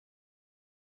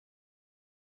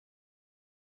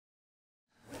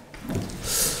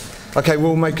Okay,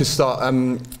 we'll make a start.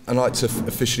 I'd like to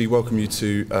officially welcome you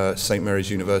to St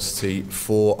Mary's University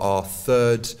for our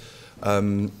third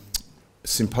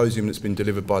symposium that's been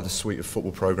delivered by the suite of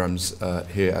football programmes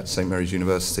here at St Mary's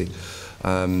University.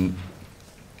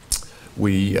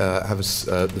 We have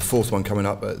the fourth one coming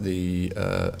up at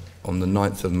on the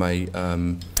 9th of May,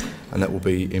 and that will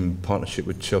be in partnership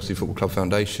with Chelsea Football Club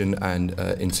Foundation and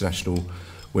International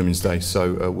Women's Day,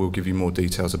 so we'll give you more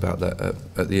details about that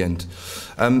at the end.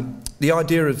 The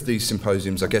idea of these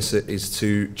symposiums, I guess, is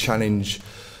to challenge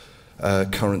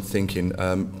current thinking.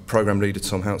 Programme leader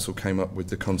Tom Hounsell came up with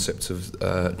the concept of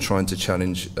trying to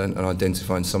challenge and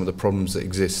identifying some of the problems that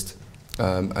exist.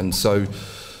 And so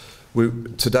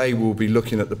today we'll be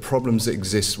looking at the problems that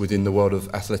exist within the world of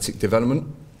athletic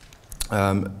development,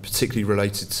 particularly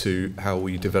related to how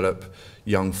we develop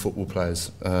young football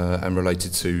players and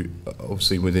related to,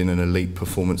 obviously, within an elite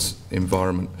performance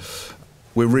environment.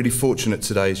 We're really fortunate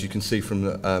today, as you can see from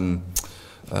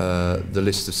the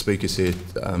list of speakers here,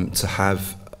 to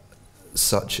have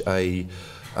such an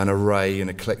array, an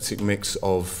eclectic mix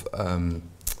of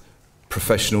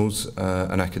professionals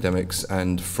and academics,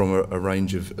 and from a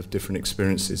range of different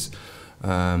experiences.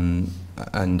 And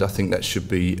I think that should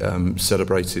be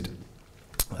celebrated.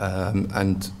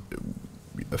 And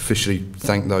officially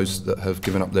thank those that have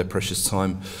given up their precious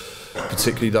time,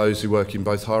 particularly those who work in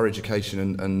both higher education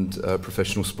and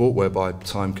professional sport, whereby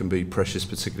time can be precious,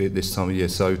 particularly at this time of year.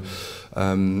 So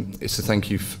it's a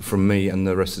thank you from me and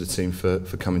the rest of the team for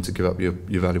coming to give up your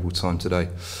valuable time today.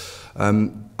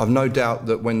 I've no doubt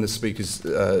that when the speakers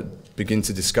begin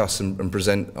to discuss and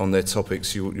present on their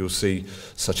topics, you'll see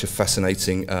such a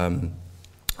fascinating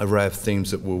array of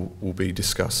themes that will be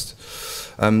discussed.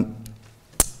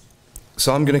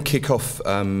 So I'm going to kick off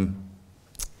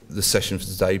the session for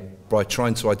today by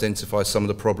trying to identify some of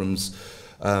the problems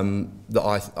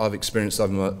that I've experienced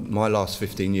over my last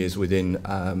 15 years within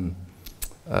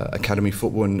academy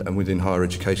football and within higher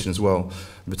education as well.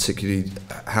 And particularly,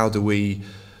 how do we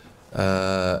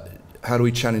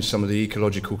challenge some of the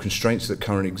ecological constraints that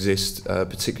currently exist,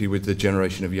 particularly with the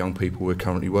generation of young people we're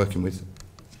currently working with.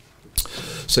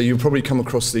 So you'll probably come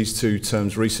across these two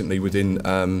terms recently within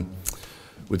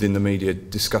the media,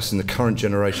 discussing the current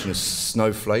generation of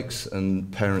snowflakes and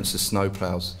parents of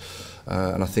snowplows.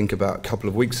 And I think about a couple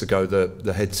of weeks ago,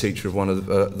 the head teacher of one of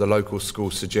the local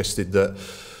schools suggested that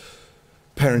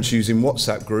parents using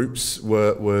WhatsApp groups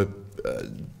were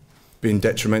being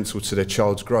detrimental to their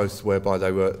child's growth, whereby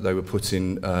they were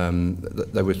putting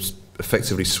they were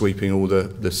effectively sweeping all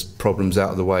the problems out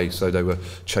of the way. So they were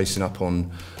chasing up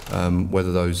on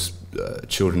whether those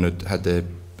children had their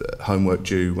homework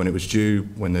due when it was due,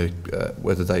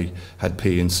 whether they had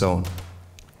PE and so on.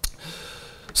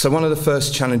 So one of the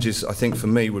first challenges, I think, for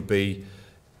me would be,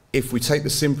 if we take the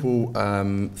simple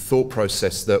thought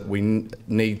process that we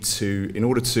need to, in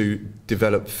order to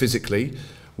develop physically,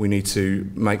 we need to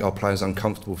make our players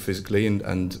uncomfortable physically,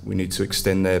 and we need to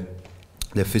extend their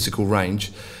physical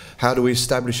range. How do we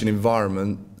establish an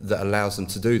environment that allows them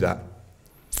to do that?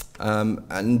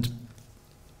 And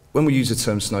when we use the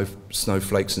term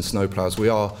snowflakes and snowplows, we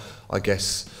are, I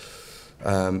guess,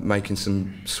 making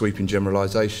some sweeping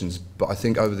generalisations. But I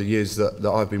think over the years that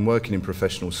I've been working in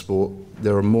professional sport,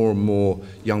 there are more and more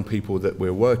young people that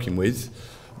we're working with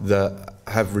that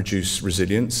have reduced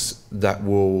resilience, that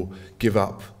will give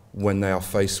up when they are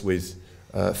faced with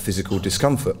physical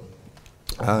discomfort.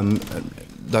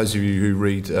 Those of you who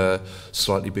read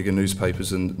slightly bigger newspapers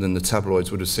than the tabloids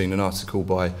would have seen an article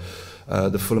by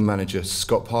the Fulham manager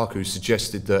Scott Parker, who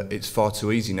suggested that it's far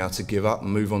too easy now to give up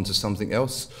and move on to something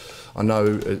else. I know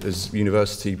as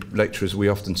university lecturers we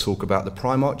often talk about the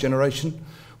Primark generation,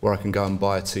 where I can go and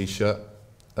buy a t-shirt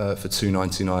for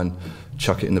 £2.99,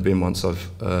 chuck it in the bin once I've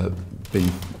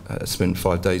spent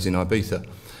 5 days in Ibiza. And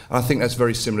I think that's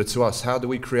very similar to us. How do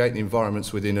we create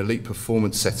environments within elite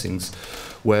performance settings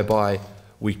whereby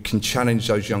we can challenge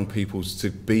those young people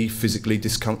to be physically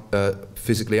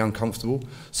uncomfortable,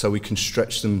 so we can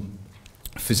stretch them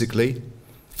physically,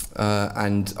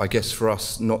 and I guess for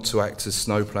us not to act as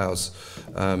snowplows,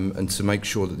 and to make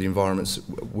sure that the environments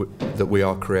that we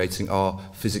are creating are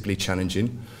physically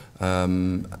challenging,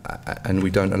 and we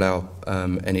don't allow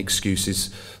any excuses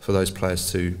for those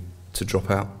players to drop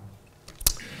out.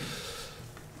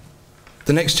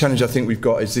 The next challenge I think we've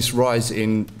got is this rise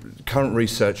in current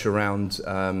research around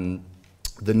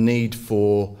the need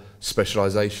for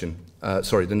specialisation,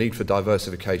 the need for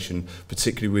diversification,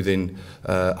 particularly within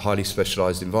highly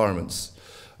specialised environments.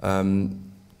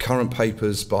 current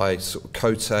papers by sort of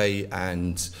Cote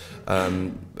and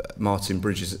Martin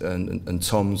Bridges and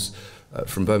Toms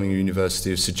from Birmingham University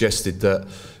have suggested that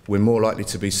we're more likely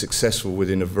to be successful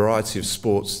within a variety of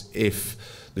sports if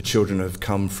the children have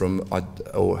come from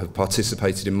or have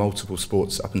participated in multiple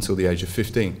sports up until the age of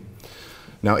 15.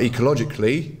 Now,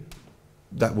 ecologically,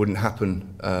 that wouldn't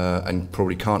happen and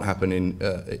probably can't happen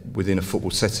within a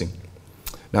football setting.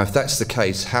 Now, if that's the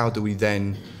case, how do we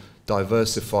then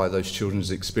diversify those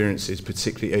children's experiences,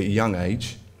 particularly at a young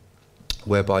age,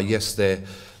 whereby, yes,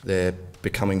 they're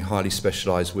becoming highly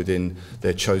specialised within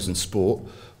their chosen sport,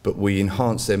 but we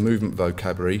enhance their movement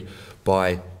vocabulary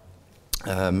by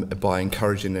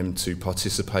encouraging them to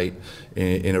participate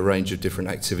in a range of different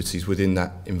activities within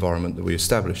that environment that we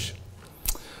establish.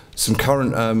 Some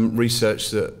current research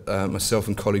that myself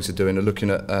and colleagues are doing are looking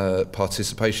at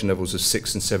participation levels of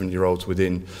 6- and 7-year-olds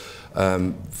within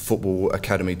football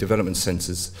academy development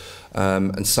centres,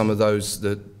 and some of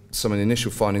the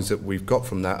initial findings that we've got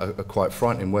from that are quite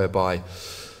frightening, whereby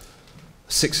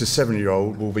 6- or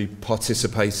 7-year-old will be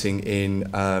participating in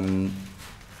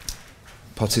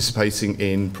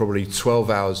probably 12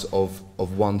 hours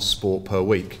of one sport per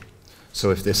week. So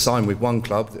if they're signed with one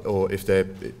club, or if they're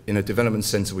in a development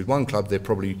centre with one club, they're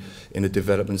probably in a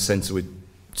development centre with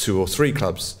 2 or 3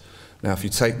 clubs. Now, if you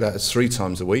take that as 3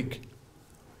 times a week,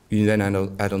 you then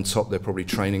add on top they're probably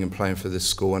training and playing for this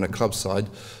school and a club side,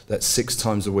 that's 6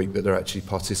 times a week that they're actually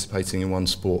participating in one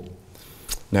sport.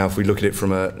 Now, if we look at it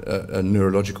from a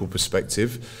neurological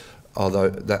perspective, although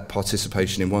that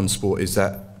participation in one sport, is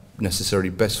that necessarily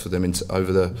best for them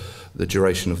over the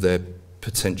duration of their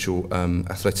potential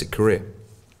athletic career?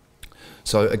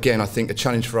 So again, I think a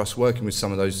challenge for us working with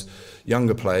some of those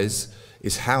younger players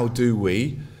is how do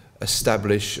we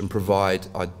establish and provide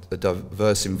a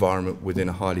diverse environment within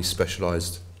a highly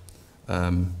specialised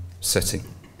setting.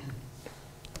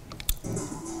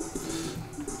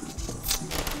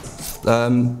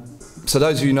 So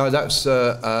those of you know, that's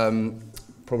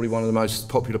probably one of the most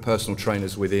popular personal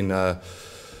trainers within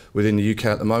the UK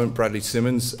at the moment, Bradley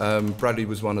Simmons. Bradley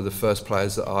was one of the first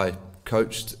players that I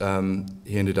coached.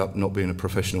 He ended up not being a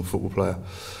professional football player.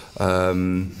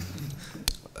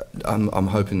 I'm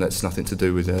hoping that's nothing to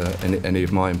do with any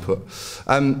of my input.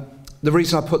 The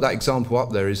reason I put that example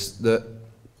up there is that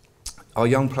our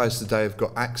young players today have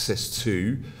got access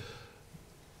to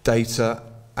data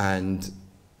and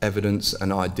evidence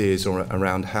and ideas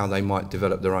around how they might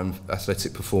develop their own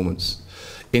athletic performance.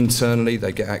 Internally,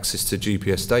 they get access to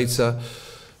GPS data,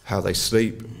 how they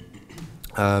sleep.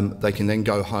 They can then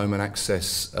go home and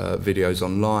access videos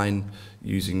online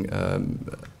using a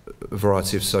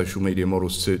variety of social media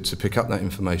models to pick up that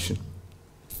information.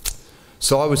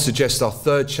 So I would suggest our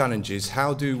third challenge is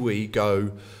how do we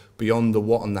go beyond the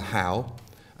what and the how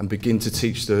and begin to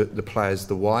teach the players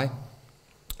the why.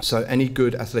 So any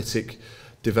good athletic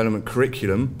development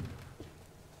curriculum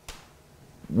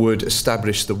would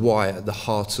establish the why at the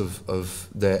heart of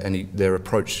their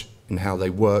approach in how they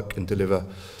work and deliver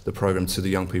the program to the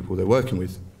young people they're working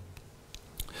with.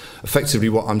 Effectively,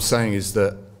 what I'm saying is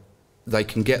that they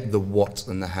can get the what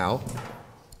and the how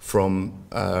from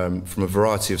a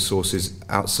variety of sources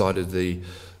outside of the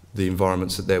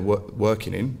environments that they're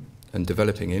working in and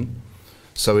developing in.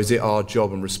 So is it our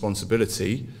job and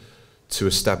responsibility to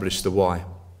establish the why?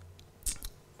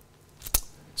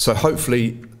 So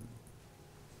hopefully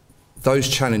those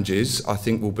challenges, I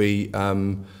think, will be,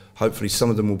 hopefully some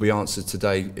of them will be answered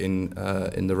today in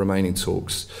the remaining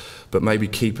talks, but maybe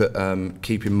keep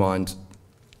in mind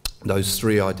those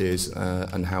 3 ideas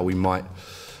and how we might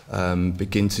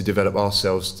begin to develop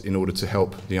ourselves in order to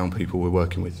help the young people we're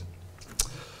working with.